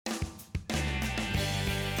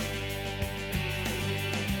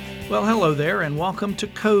Well, hello there, and welcome to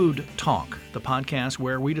Code Talk, the podcast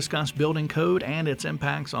where we discuss building code and its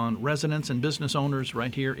impacts on residents and business owners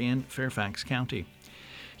right here in Fairfax County.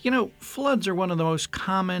 You know, floods are one of the most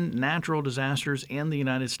common natural disasters in the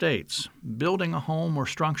United States. Building a home or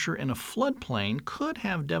structure in a floodplain could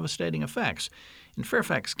have devastating effects. In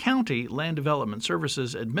Fairfax County, Land Development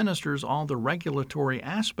Services administers all the regulatory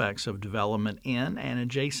aspects of development in and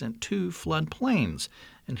adjacent to floodplains.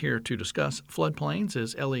 And here to discuss floodplains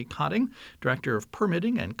is Ellie Codding, Director of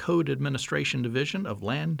Permitting and Code Administration Division of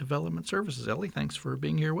Land Development Services. Ellie, thanks for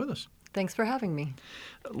being here with us. Thanks for having me.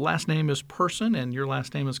 Last name is Person and your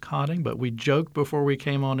last name is Codding, but we joked before we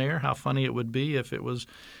came on air how funny it would be if it was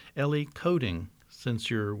Ellie Coding,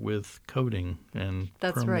 since you're with coding and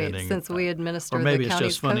That's permitting. right, since we administer the county's Or maybe it's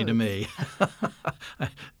just funny to codes. me.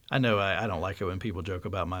 I know I don't like it when people joke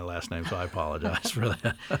about my last name, so I apologize for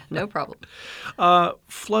that. No problem.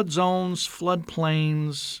 Flood zones,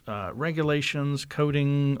 floodplains, regulations,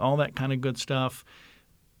 coding, all that kind of good stuff.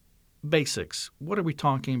 Basics. What are we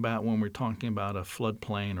talking about when we're talking about a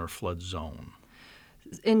floodplain or flood zone?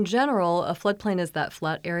 In general, a floodplain is that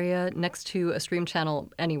flat area next to a stream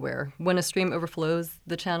channel anywhere. When a stream overflows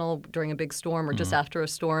the channel during a big storm or just after a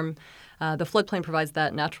storm, the floodplain provides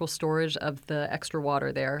that natural storage of the extra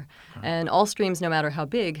water there. And all streams, no matter how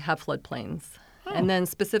big, have floodplains. And then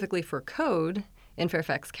specifically for code in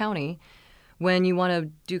Fairfax County, when you want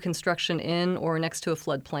to do construction in or next to a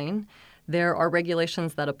floodplain, there are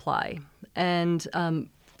regulations that apply. And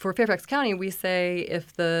for Fairfax County, we say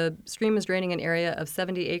if the stream is draining an area of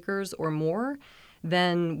 70 acres or more,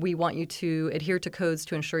 then we want you to adhere to codes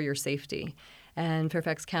to ensure your safety. And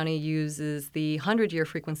Fairfax County uses the 100-year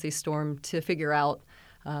frequency storm to figure out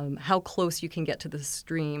how close you can get to the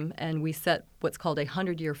stream, and we set what's called a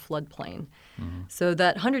 100-year floodplain. So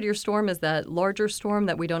that 100-year storm is that larger storm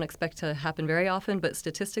that we don't expect to happen very often, but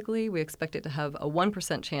statistically we expect it to have a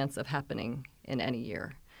 1% chance of happening in any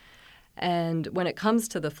year. And when it comes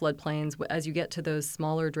to the floodplains, as you get to those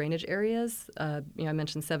smaller drainage areas, I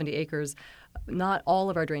mentioned 70 acres, not all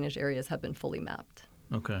of our drainage areas have been fully mapped.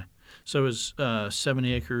 Okay. So is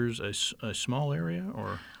 70 acres a small area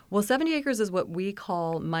or? Well, 70 acres is what we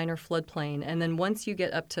call minor floodplain. And then once you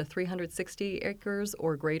get up to 360 acres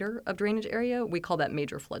or greater of drainage area, we call that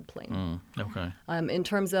major floodplain. Okay. In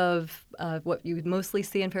terms of what you mostly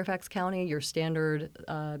see in Fairfax County, your standard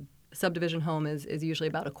subdivision home is usually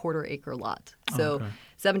about a quarter-acre lot. So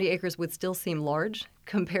 70 acres would still seem large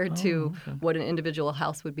compared to what an individual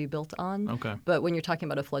house would be built on. Okay. But when you're talking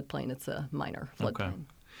about a floodplain, it's a minor floodplain. Okay.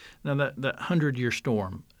 Now that 100-year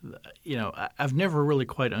storm, I've never really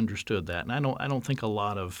quite understood that, and I don't think a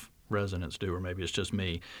lot of residents do, or maybe it's just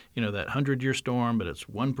me. That 100-year storm, but it's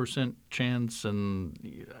 1% chance,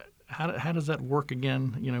 and how does that work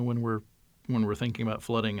again? When we're thinking about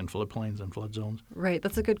flooding and floodplains and flood zones? Right.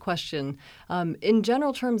 That's a good question. In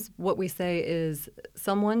general terms, what we say is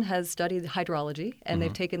someone has studied hydrology, and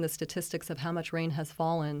they've taken the statistics of how much rain has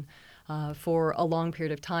fallen for a long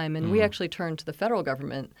period of time. And we actually turn to the federal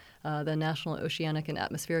government. The National Oceanic and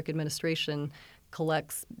Atmospheric Administration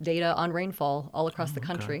collects data on rainfall all across the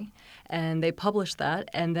country, and they publish that.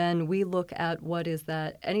 And then we look at what is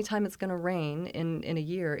that anytime it's going to rain in a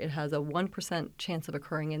year, it has a 1% chance of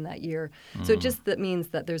occurring in that year. So that means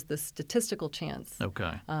that there's this statistical chance.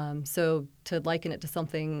 Okay. So to liken it to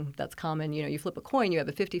something that's common, you flip a coin, you have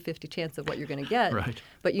a 50-50 chance of what you're going to get. Right.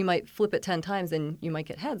 But you might flip it 10 times and you might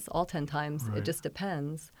get heads all 10 times. Right. It just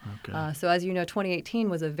depends. Okay. So as you know, 2018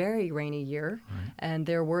 was a very rainy year, and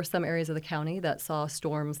there were some areas of the county that saw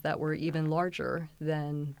storms that were even larger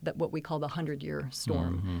than what we call the 100-year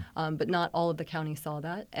storm. But not all of the county saw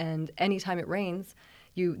that. And anytime it rains,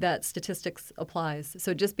 that statistics applies.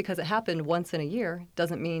 So just because it happened once in a year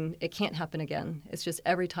doesn't mean it can't happen again. It's just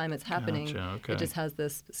every time it's happening, it just has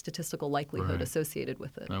this statistical likelihood associated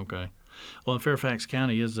with it. Okay. Well, Fairfax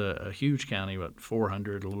County is a huge county, a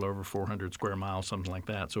little over 400 square miles, something like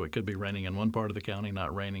that. So it could be raining in one part of the county,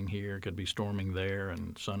 not raining here. It could be storming there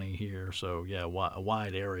and sunny here. So, a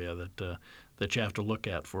wide area that you have to look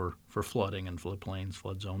at for flooding and floodplains,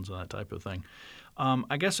 flood zones, and that type of thing.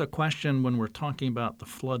 I guess a question when we're talking about the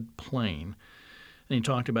floodplain, and you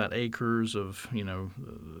talked about acres of,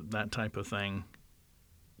 that type of thing.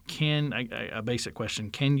 A basic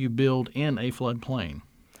question, can you build in a floodplain?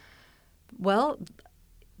 Well,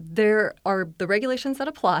 there are the regulations that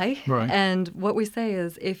apply. Right. And what we say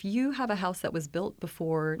is if you have a house that was built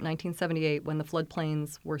before 1978 when the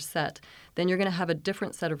floodplains were set, then you're going to have a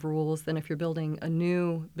different set of rules than if you're building a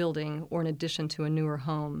new building or an addition to a newer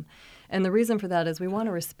home. And the reason for that is we want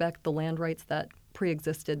to respect the land rights that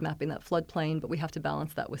pre-existed mapping that floodplain, but we have to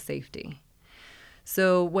balance that with safety.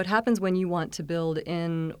 So what happens when you want to build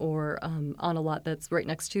in or on a lot that's right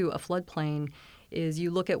next to a floodplain is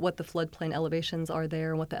you look at what the floodplain elevations are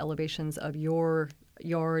there and what the elevations of your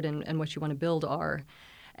yard and what you want to build are.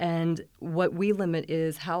 And what we limit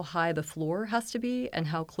is how high the floor has to be and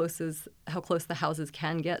how close the houses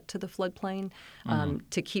can get to the floodplain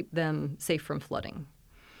to keep them safe from flooding.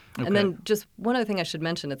 Okay. And then just one other thing I should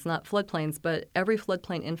mention, it's not floodplains, but every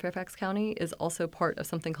floodplain in Fairfax County is also part of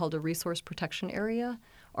something called a resource protection area.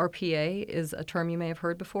 RPA is a term you may have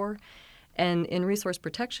heard before. And in resource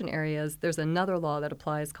protection areas, there's another law that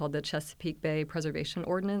applies called the Chesapeake Bay Preservation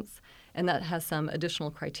Ordinance, and that has some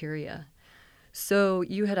additional criteria. So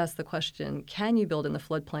you had asked the question, can you build in the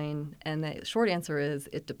floodplain? And the short answer is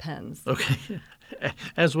it depends. Okay.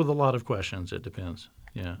 As with a lot of questions, it depends.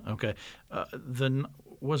 Yeah, okay.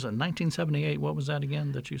 Was it 1978? What was that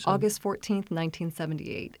again that you said? August 14th,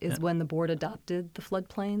 1978 is when the board adopted the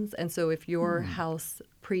floodplains. And so if your house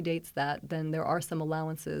predates that, then there are some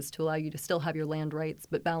allowances to allow you to still have your land rights,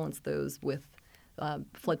 but balance those with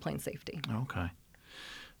floodplain safety. Okay.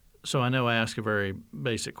 So I know I asked a very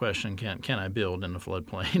basic question, can I build in the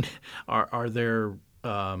floodplain? Are there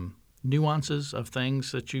nuances of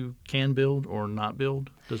things that you can build or not build?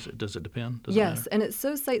 Does it depend? Does it Yes, matter? and it's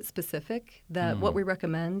so site-specific that what we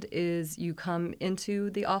recommend is you come into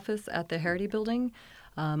the office at the Heritage Building,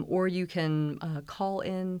 or you can call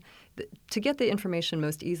in to get the information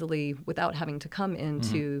most easily without having to come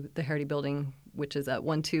into the Heritage Building, which is at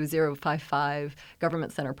 12055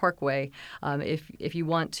 Government Center Parkway. If you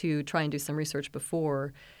want to try and do some research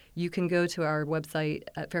before, you can go to our website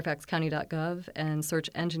at fairfaxcounty.gov and search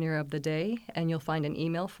Engineer of the Day, and you'll find an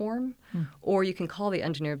email form. Or you can call the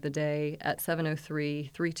Engineer of the Day at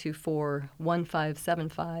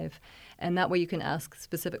 703-324-1575, and that way you can ask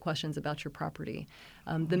specific questions about your property.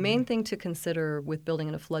 The main thing to consider with building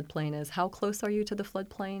in a floodplain is how close are you to the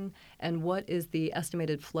floodplain, and what is the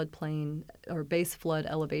estimated floodplain or base flood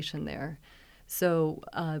elevation there. So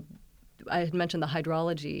I had mentioned the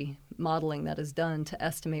hydrology modeling that is done to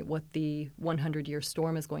estimate what the 100-year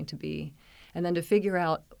storm is going to be. And then to figure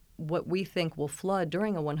out what we think will flood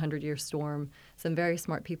during a 100-year storm, some very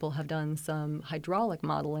smart people have done some hydraulic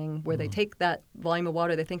modeling where they take that volume of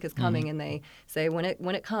water they think is coming and they say, when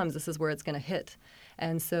it comes, this is where it's going to hit.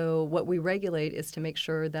 And so what we regulate is to make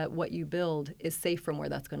sure that what you build is safe from where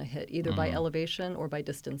that's going to hit, either by elevation or by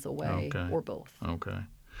distance away or both. Okay.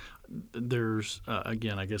 There's,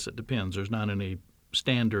 again, I guess it depends. There's not any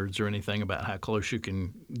standards or anything about how close you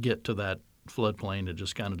can get to that floodplain. It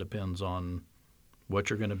just kind of depends on what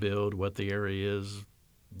you're going to build, what the area is,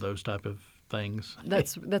 those type of things.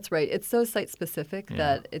 That's right. It's so site-specific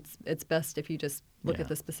that it's best if you just look at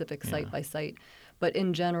the specific site by site. But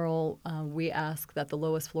in general, we ask that the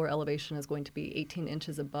lowest floor elevation is going to be 18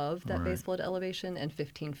 inches above that base flood elevation and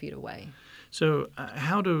 15 feet away. So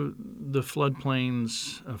how do the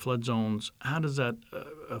floodplains, flood zones, how does that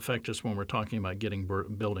affect us when we're talking about getting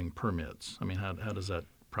building permits? I mean, how does that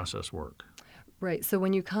process work? Right. So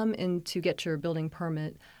when you come in to get your building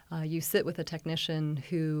permit, you sit with a technician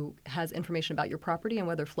who has information about your property and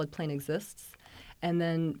whether floodplain exists. And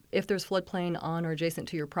then if there's floodplain on or adjacent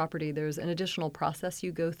to your property, there's an additional process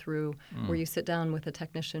you go through where you sit down with a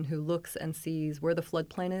technician who looks and sees where the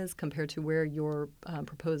floodplain is compared to where your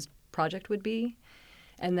proposed project would be.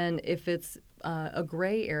 And then if it's a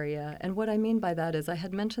gray area, and what I mean by that is I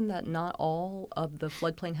had mentioned that not all of the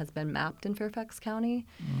floodplain has been mapped in Fairfax County.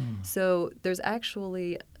 So there's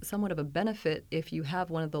actually somewhat of a benefit if you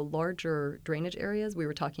have one of the larger drainage areas. We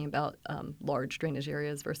were talking about large drainage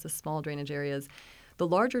areas versus small drainage areas. The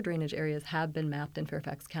larger drainage areas have been mapped in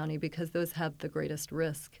Fairfax County because those have the greatest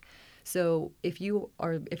risk. So if your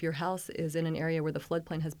house is in an area where the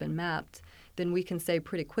floodplain has been mapped, then we can say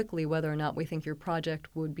pretty quickly whether or not we think your project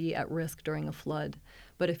would be at risk during a flood.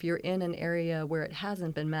 But if you're in an area where it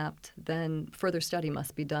hasn't been mapped, then further study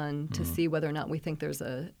must be done to see whether or not we think there's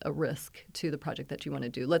a risk to the project that you want to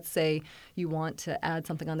do. Let's say you want to add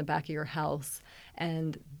something on the back of your house,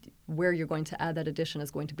 and where you're going to add that addition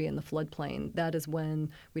is going to be in the floodplain. That is when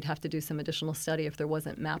we'd have to do some additional study if there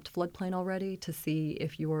wasn't mapped floodplain already to see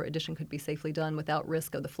if your addition could be safely done without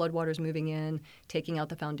risk of the floodwaters moving in, taking out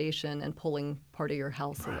the foundation, and pulling part of your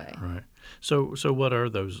house away. Right. So what are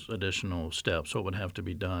those additional steps? What would have to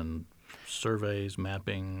be done? Surveys,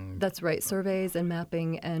 mapping? That's right. Surveys and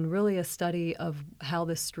mapping, and really a study of how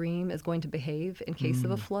the stream is going to behave in case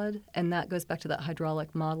of a flood. And that goes back to that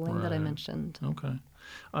hydraulic modeling that I mentioned. Okay.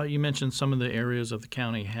 You mentioned some of the areas of the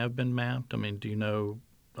county have been mapped. I mean, do you know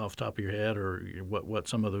off the top of your head, or what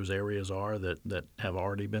some of those areas are that have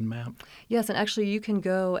already been mapped? Yes, and actually you can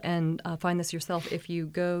go and find this yourself if you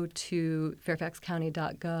go to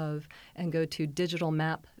fairfaxcounty.gov and go to Digital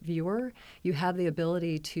Map Viewer. You have the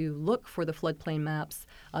ability to look for the floodplain maps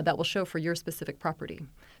that will show for your specific property.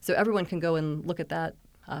 So everyone can go and look at that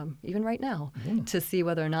even right now, to see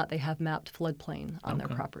whether or not they have mapped floodplain on their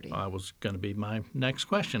property. That was going to be my next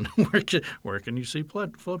question. Where can you see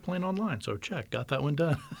floodplain online? So check, got that one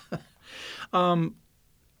done.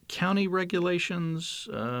 County regulations,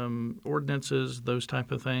 ordinances, those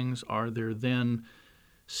type of things, are there then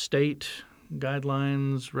state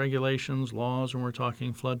guidelines, regulations, laws when we're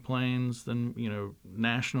talking floodplains, then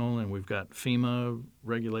national, and we've got FEMA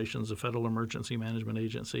regulations, the Federal Emergency Management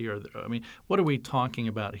Agency? What are we talking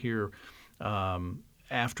about here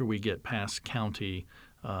after we get past county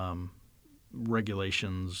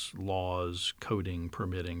regulations, laws, coding,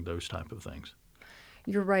 permitting, those type of things?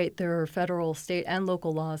 You're right. There are federal, state, and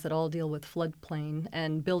local laws that all deal with floodplain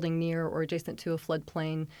and building near or adjacent to a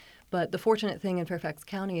floodplain. But the fortunate thing in Fairfax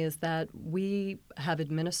County is that we have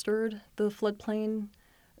administered the floodplain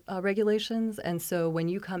regulations. And so when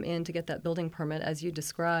you come in to get that building permit, as you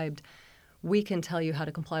described, we can tell you how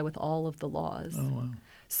to comply with all of the laws. Oh, wow.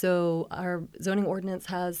 So our zoning ordinance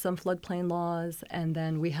has some floodplain laws, and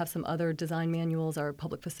then we have some other design manuals. Our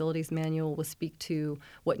public facilities manual will speak to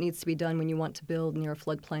what needs to be done when you want to build near a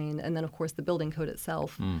floodplain. And then, of course, the building code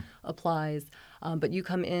itself applies. But you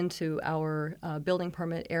come into our building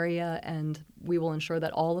permit area, and we will ensure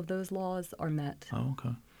that all of those laws are met. Oh,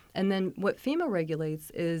 okay. And then what FEMA regulates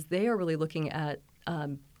is they are really looking at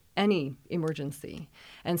any emergency.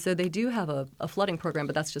 And so they do have a flooding program,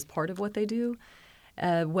 but that's just part of what they do.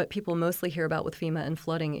 What people mostly hear about with FEMA and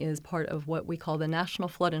flooding is part of what we call the National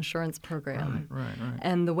Flood Insurance Program. Right.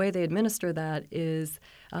 And the way they administer that is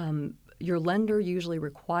your lender usually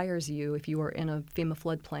requires you, if you are in a FEMA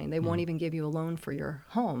floodplain, they won't even give you a loan for your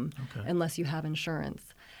home unless you have insurance.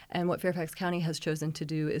 And what Fairfax County has chosen to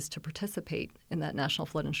do is to participate in that National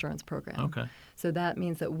Flood Insurance Program. Okay. So that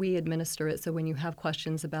means that we administer it. So when you have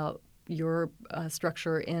questions about your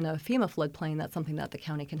structure in a FEMA floodplain, that's something that the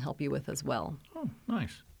county can help you with as well. Oh,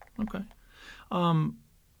 nice. Okay.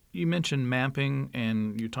 You mentioned mapping,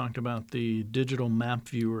 and you talked about the digital map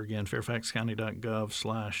viewer again,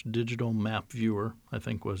 fairfaxcounty.gov/digital map viewer, I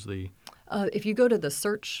think was the... if you go to the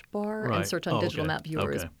search bar and search on digital map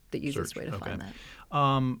viewer is the easiest way to find that.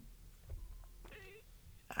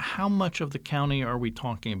 How much of the county are we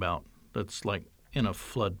talking about that's like in a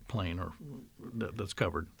floodplain or that's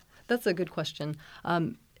covered? That's a good question.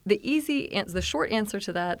 The short answer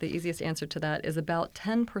to that, the easiest answer to that, is about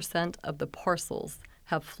 10% of the parcels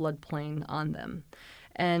have floodplain on them.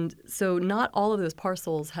 And so not all of those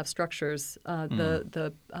parcels have structures.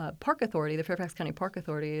 The Park Authority, the Fairfax County Park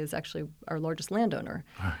Authority, is actually our largest landowner.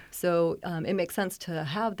 Right. So it makes sense to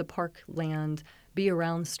have the park land be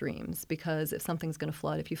around streams, because if something's going to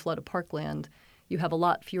flood, if you flood a park land, you have a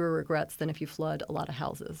lot fewer regrets than if you flood a lot of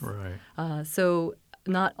houses. Right. So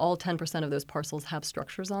not all 10% of those parcels have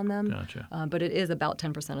structures on them. Gotcha. But it is about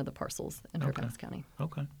 10% of the parcels in Fairfax County.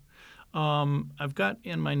 Okay. I've got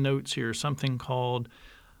in my notes here something called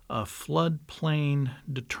a floodplain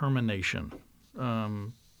determination.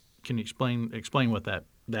 Can you explain what that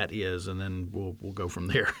is, and then we'll go from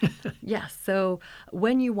there. Yes. So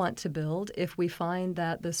when you want to build, if we find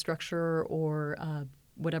that the structure or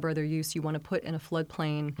whatever other use you want to put in a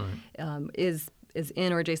floodplain is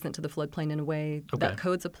in or adjacent to the floodplain in a way that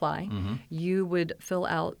codes apply, you would fill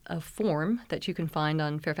out a form that you can find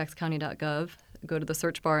on fairfaxcounty.gov. Go to the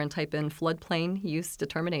search bar and type in floodplain use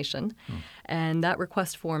determination. And that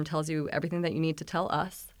request form tells you everything that you need to tell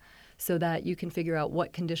us so that you can figure out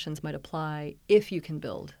what conditions might apply if you can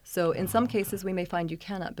build. So in some cases, we may find you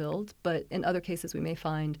cannot build, but in other cases, we may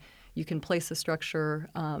find you can place a structure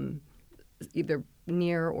either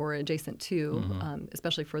near or adjacent to,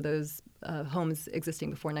 especially for those homes existing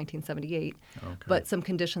before 1978. Okay. But some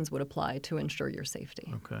conditions would apply to ensure your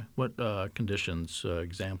safety. Okay. What conditions,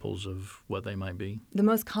 examples of what they might be? The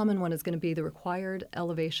most common one is going to be the required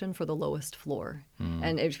elevation for the lowest floor.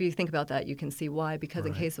 And if you think about that, you can see why. Because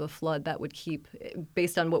in case of a flood, that would keep,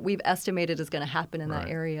 based on what we've estimated is going to happen in that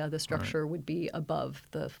area, the structure would be above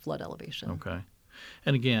the flood elevation. Okay.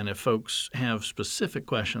 And again, if folks have specific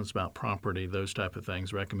questions about property, those type of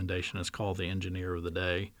things, recommendation is call the engineer of the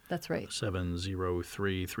day. That's right.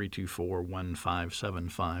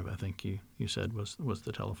 703-324-1575, I think you said was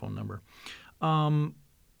the telephone number.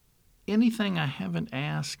 Anything I haven't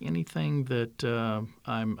asked, anything that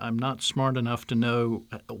I'm not smart enough to know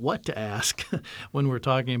what to ask when we're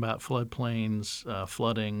talking about floodplains,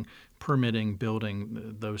 flooding, permitting,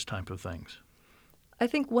 building, those type of things? I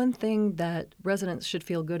think one thing that residents should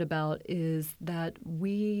feel good about is that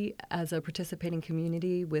we, as a participating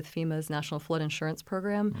community with FEMA's National Flood Insurance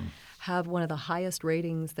Program, have one of the highest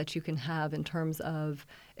ratings that you can have in terms of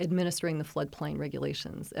administering the floodplain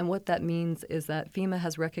regulations. And what that means is that FEMA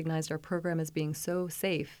has recognized our program as being so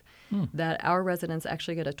safe that our residents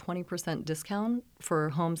actually get a 20% discount for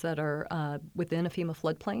homes that are within a FEMA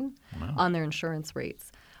floodplain on their insurance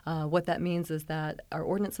rates. What that means is that our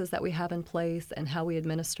ordinances that we have in place and how we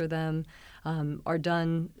administer them are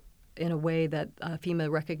done in a way that FEMA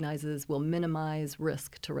recognizes will minimize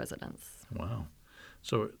risk to residents. Wow.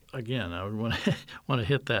 So again, I would want to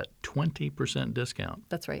hit that 20% discount.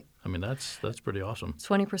 That's right. I mean, that's pretty awesome.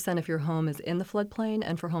 20% if your home is in the floodplain,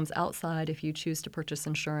 and for homes outside, if you choose to purchase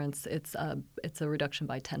insurance, it's a reduction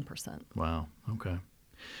by 10%. Wow. Okay.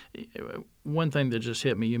 One thing that just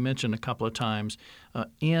hit me, you mentioned a couple of times,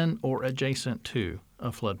 in or adjacent to a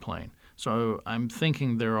floodplain. So I'm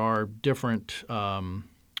thinking there are different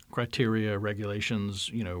criteria, regulations,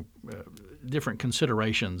 different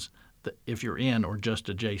considerations that if you're in or just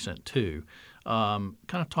adjacent to. Kind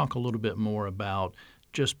of talk a little bit more about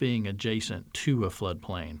just being adjacent to a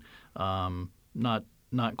floodplain. Not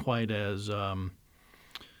quite as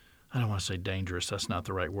I don't want to say dangerous, that's not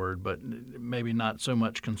the right word, but maybe not so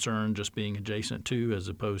much concern just being adjacent to as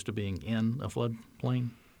opposed to being in a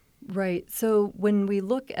floodplain? Right. So when we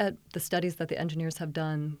look at the studies that the engineers have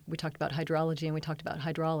done, we talked about hydrology and we talked about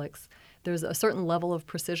hydraulics. There's a certain level of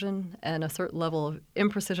precision and a certain level of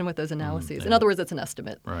imprecision with those analyses. In other words, it's an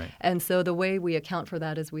estimate. Right. And so the way we account for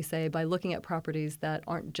that is we say by looking at properties that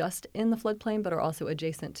aren't just in the floodplain but are also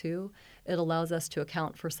adjacent to, it allows us to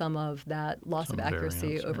account for some of that loss of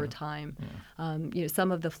accuracy over time. Yeah.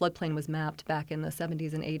 Some of the floodplain was mapped back in the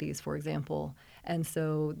 70s and 80s, for example, and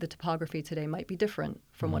so the topography today might be different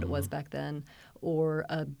from what it was back then, or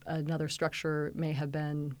another structure may have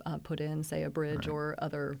been put in, say a bridge or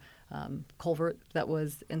other culvert that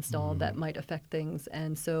was installed that might affect things.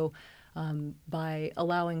 And so by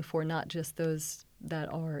allowing for not just those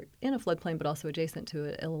that are in a floodplain but also adjacent to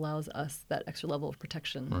it, it allows us that extra level of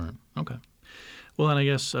protection. Right. Okay. Well, and I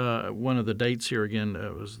guess one of the dates here again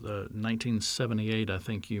was 1978, I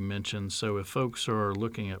think you mentioned. So if folks are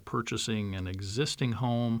looking at purchasing an existing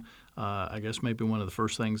home, I guess maybe one of the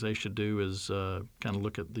first things they should do is kind of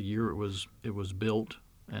look at the year it was built,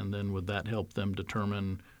 and then would that help them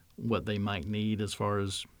determine what they might need as far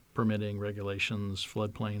as permitting, regulations,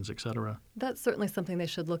 floodplains, et cetera? That's certainly something they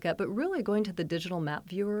should look at, but really going to the digital map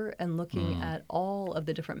viewer and looking at all of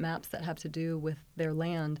the different maps that have to do with their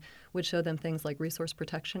land would show them things like resource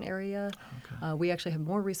protection area. Okay. We actually have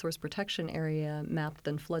more resource protection area mapped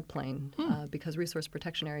than floodplain because resource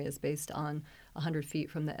protection area is based on 100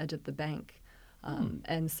 feet from the edge of the bank.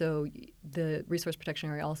 And so the resource protection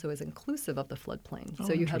area also is inclusive of the floodplain.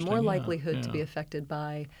 So you have more likelihood to be affected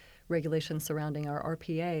by regulations surrounding our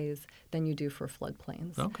RPAs than you do for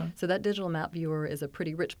floodplains. Okay. So that digital map viewer is a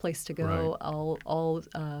pretty rich place to go. Right. All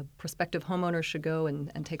prospective homeowners should go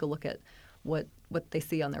and take a look at what they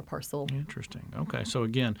see on their parcel. Interesting. Okay. So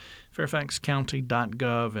again,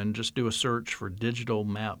 fairfaxcounty.gov, and just do a search for digital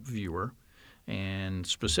map viewer. And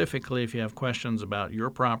specifically, if you have questions about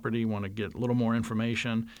your property, want to get a little more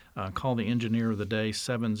information, call the engineer of the day,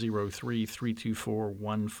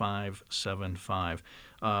 703-324-1575.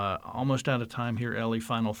 Almost out of time here, Ellie.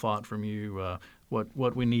 Final thought from you,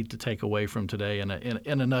 what we need to take away from today in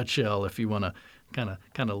a nutshell, if you want to kind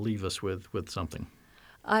of leave us with something.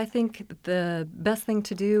 I think the best thing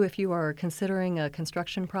to do if you are considering a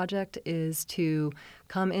construction project is to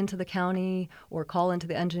come into the county or call into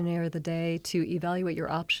the engineer of the day to evaluate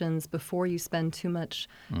your options before you spend too much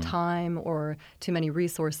time or too many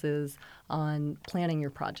resources on planning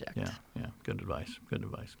your project. Yeah. Good advice.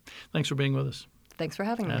 Thanks for being with us. Thanks for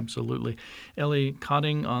having me. Absolutely. Ellie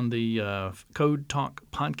Codding on the Code Talk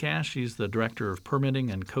podcast. She's the Director of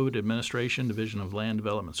Permitting and Code Administration, Division of Land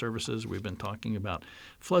Development Services. We've been talking about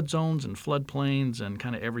flood zones and floodplains and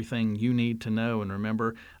kind of everything you need to know. And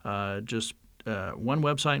remember, just one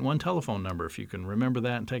website and one telephone number. If you can remember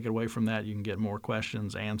that and take it away from that, you can get more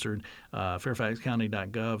questions answered.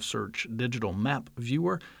 fairfaxcounty.gov, search Digital Map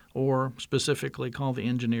Viewer, or specifically call the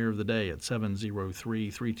engineer of the day at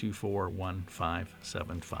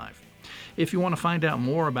 703-324-1575. If you want to find out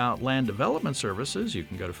more about land development services, you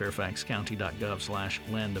can go to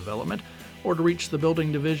fairfaxcounty.gov/land development, or to reach the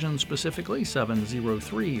building division specifically,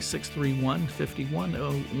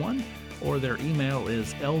 703-631-5101, or their email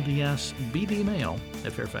is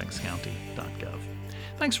ldsbdmail@fairfaxcounty.gov.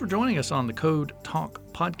 Thanks for joining us on the Code Talk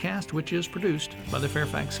podcast, which is produced by the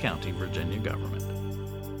Fairfax County, Virginia government.